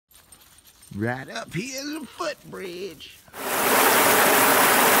Right up here's a footbridge.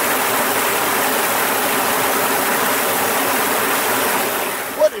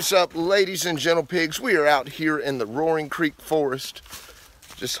 What is up, ladies and gentle pigs? We are out here in the Roaring Creek Forest,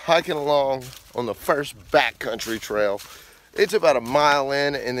 just hiking along on the first backcountry trail. It's about a mile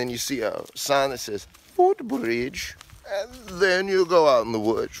in, and then you see a sign that says footbridge, and then you go out in the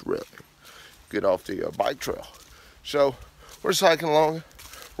woods, really. Get off the bike trail. So we're just hiking along.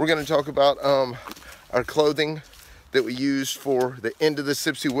 We're going to talk about our clothing that we used for the end of the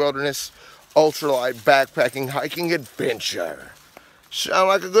Sipsey Wilderness ultralight backpacking hiking adventure. Sound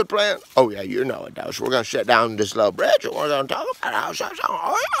like a good plan? Oh yeah, you know it does. We're going to shut down this little bridge and we're going to talk about how so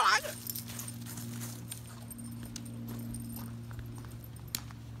oh, you like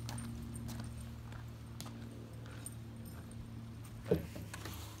it.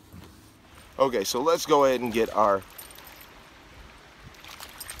 Okay, so let's go ahead and get our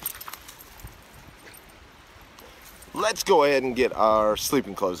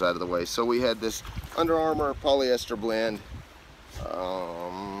sleeping clothes out of the way. So we had this Under Armour polyester blend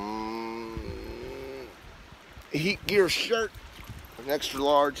heat gear shirt, an extra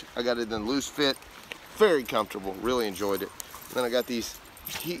large. I got it in loose fit, very comfortable, really enjoyed it. And then I got these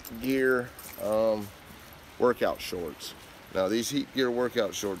heat gear workout shorts. Now these heat gear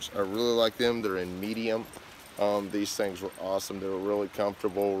workout shorts, I really like them. They're in medium. These things were awesome. They were really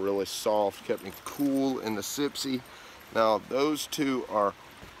comfortable, really soft, kept me cool in the Sipsey. Now those two are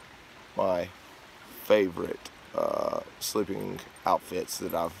my favorite sleeping outfits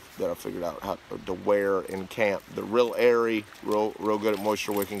that I figured out how to wear in camp. They're real airy, real good at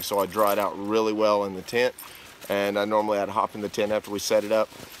moisture wicking, so I dried out really well in the tent. And I normally had to hop in the tent after we set it up,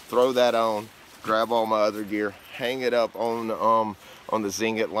 throw that on, grab all my other gear, hang it up on the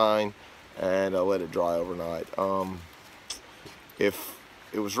Zinget line, and let it dry overnight. If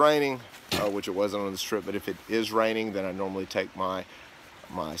it was raining, which it wasn't on this trip, but if it is raining, then I normally take my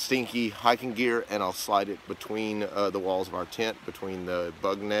stinky hiking gear and I'll slide it between the walls of our tent, between the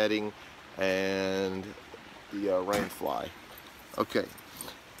bug netting and the rain fly. Okay,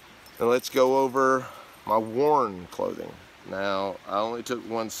 now let's go over my worn clothing. Now I only took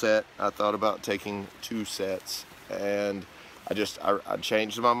one set. I thought about taking 2 sets, and I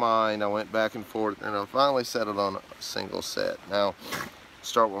changed my mind. I went back and forth, and I finally settled on a single set. Now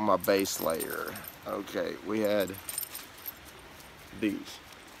start with my base layer. Okay, we had these.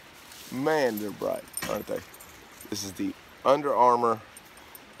 Man, they're bright, aren't they? This is the Under Armour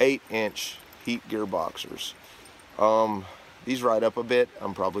 8-inch heat gear boxers. These ride up a bit.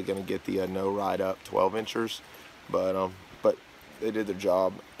 I'm probably going to get the no ride up 12-inchers, but they did their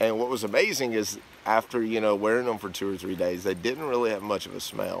job. And what was amazing is after wearing them for 2 or 3 days, they didn't really have much of a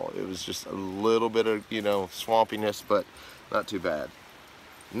smell. It was just a little bit of swampiness, but not too bad.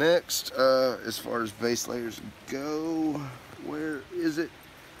 Next, as far as base layers go, where is it?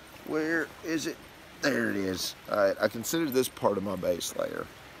 Where is it? There it is. Alright, I consider this part of my base layer.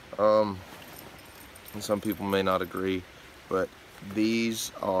 And some people may not agree, but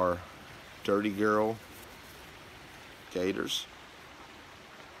these are Dirty Girl gaiters.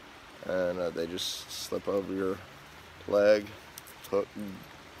 And they just slip over your leg,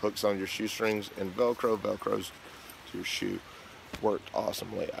 hooks on your shoestrings, and Velcros to your shoe. Worked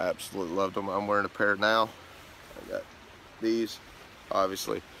awesomely. I absolutely loved them. I'm wearing a pair now. I got these,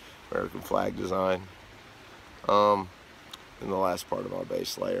 obviously American flag design. In the last part of my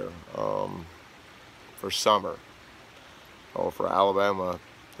base layer, for summer, or for Alabama,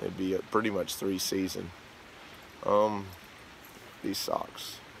 it'd be pretty much 3 season. These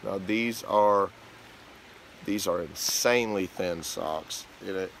socks. Now these are insanely thin socks,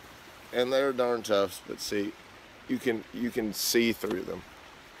 and they're darn tough. But see, you can see through them,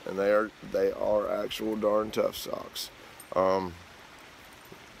 and they are actual darn tough socks.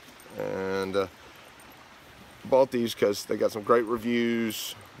 Bought these because they got some great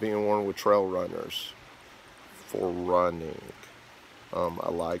reviews, being worn with trail runners for running. I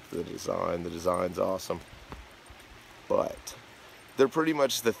like the design. The design's awesome, but they're pretty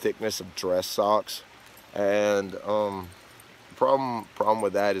much the thickness of dress socks, and problem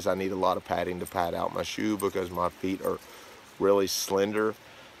with that is I need a lot of padding to pad out my shoe because my feet are really slender,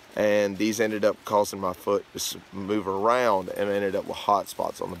 and these ended up causing my foot to move around and ended up with hot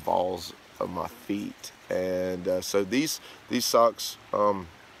spots on the balls of my feet. And so these socks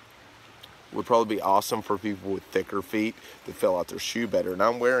would probably be awesome for people with thicker feet that fill out their shoe better. And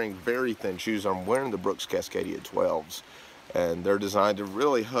I'm wearing very thin shoes. I'm wearing the Brooks Cascadia 12s, and they're designed to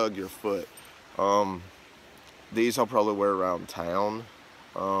really hug your foot. These I'll probably wear around town,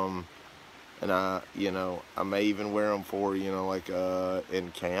 and I may even wear them for like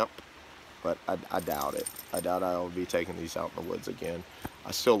in camp. but I doubt it. I doubt I'll be taking these out in the woods again.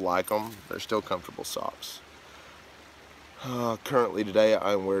 I still like them. They're still comfortable socks. Currently today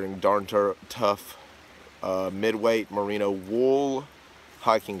I'm wearing darn tough midweight merino wool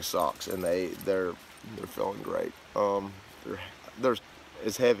hiking socks, and they're feeling great. They're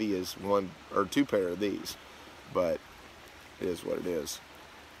as heavy as one or two pair of these, but it is what it is.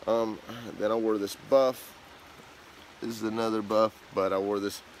 Then I wore this buff. This is another buff, but I wore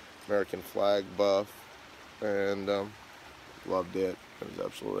this American flag buff, and loved it. It was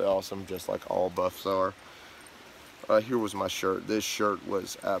absolutely awesome, just like all buffs are. Here was my shirt. This shirt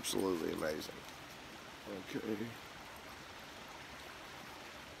was absolutely amazing. Okay.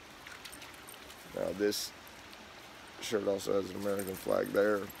 Now this shirt also has an American flag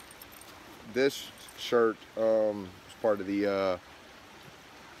there. This shirt was part of the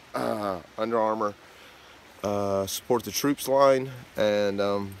Under Armour Support the Troops line and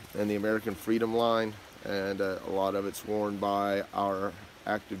the American Freedom line, and a lot of it's worn by our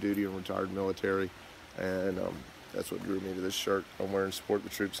active duty and retired military, and that's what drew me to this shirt. I'm wearing Support the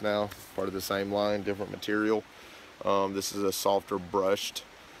Troops now, part of the same line, different material. This is a softer brushed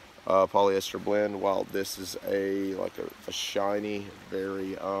polyester blend, while this is a shiny,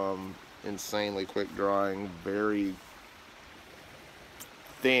 very insanely quick drying, very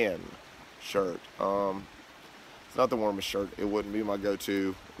thin shirt. It's not the warmest shirt. It wouldn't be my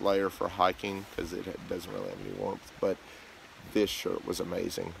go-to layer for hiking because it doesn't really have any warmth, but this shirt was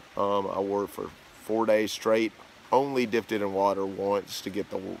amazing. I wore it for 4 days straight. Only dipped it in water once to get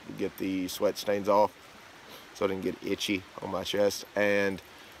the sweat stains off, so I didn't get itchy on my chest. And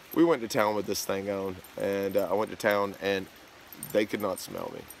we went to town with this thing on, and I went to town, and they could not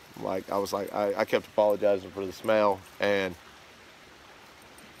smell me. I kept apologizing for the smell, and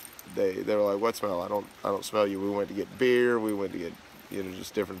they were like, "What smell?" I don't smell you. We went to get beer. We went to get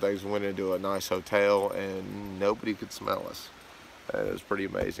just different things. We went into a nice hotel, and nobody could smell us. And it was pretty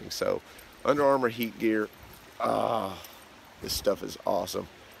amazing. So, Under Armour heat gear. This stuff is awesome.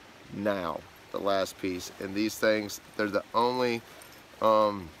 Now, the last piece, and these things, they're the only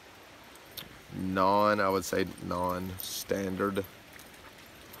I would say non-standard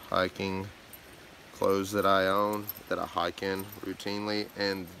hiking clothes that I own, that I hike in routinely,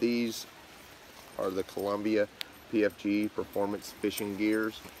 and these are the Columbia PFG Performance Fishing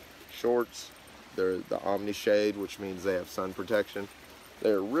Gears shorts. They're the Omni Shade, which means they have sun protection.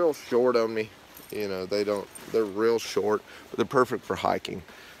 They're real short on me. They're real short, but they're perfect for hiking.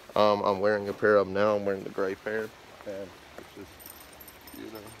 I'm wearing a pair of them now. I'm wearing the gray pair, and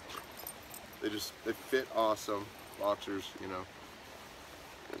it's just, they fit awesome. Boxers,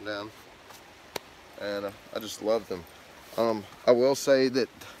 getting down, and I just love them. I will say that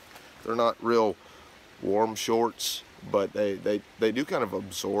they're not real warm shorts, but they do kind of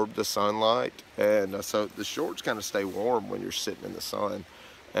absorb the sunlight, and so the shorts kind of stay warm when you're sitting in the sun.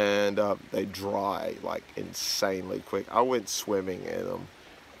 And they dry like insanely quick. I went swimming in them,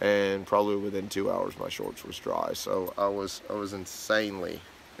 and probably within 2 hours my shorts was dry. So I was insanely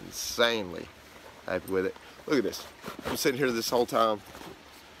happy with it. Look at this. I'm sitting here this whole time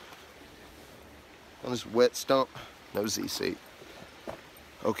on this wet stump, no Z-seat.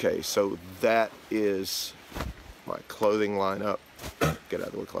 Okay, so that is my clothing lineup. Get out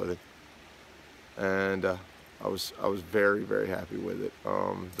of the way, clothing. And I was very happy with it.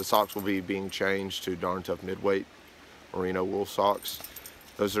 The socks will be being changed to darn tough midweight merino wool socks.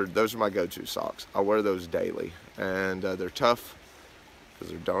 Those are my go-to socks. I wear those daily, and they're tough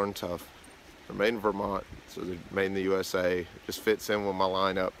because they're darn tough. They're made in Vermont, so they're made in the USA. It just fits in with my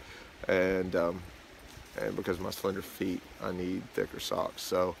lineup, and because of my slender feet, I need thicker socks.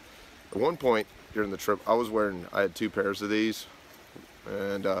 So at one point during the trip, I had 2 pairs of these,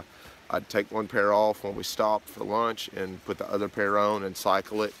 and I'd take one pair off when we stopped for lunch and put the other pair on and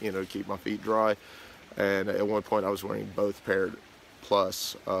cycle it, to keep my feet dry. And at one point I was wearing both paired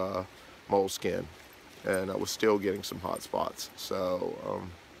plus moleskin, and I was still getting some hot spots. So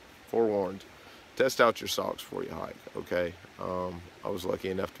forewarned, test out your socks before you hike, okay? I was lucky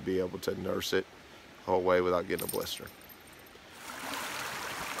enough to be able to nurse it the whole way without getting a blister.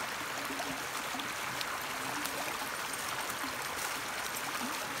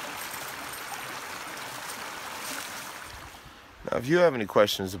 Now, if you have any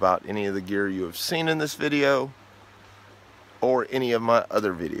questions about any of the gear you have seen in this video or any of my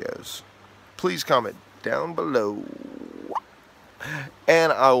other videos, please comment down below,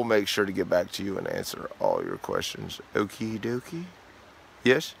 and I will make sure to get back to you and answer all your questions. Okie dokie?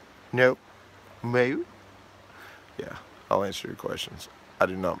 Yes? No? Maybe? Yeah, I'll answer your questions. I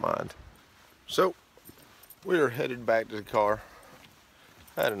do not mind. So, we are headed back to the car.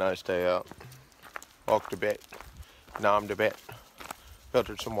 I had a nice day out. Walked a bit, nommed a bit,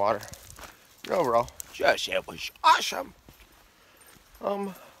 filtered some water. And overall, just it was awesome.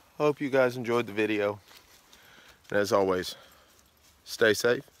 Hope you guys enjoyed the video. And as always, stay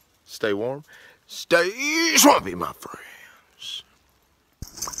safe, stay warm, stay swampy, my friend.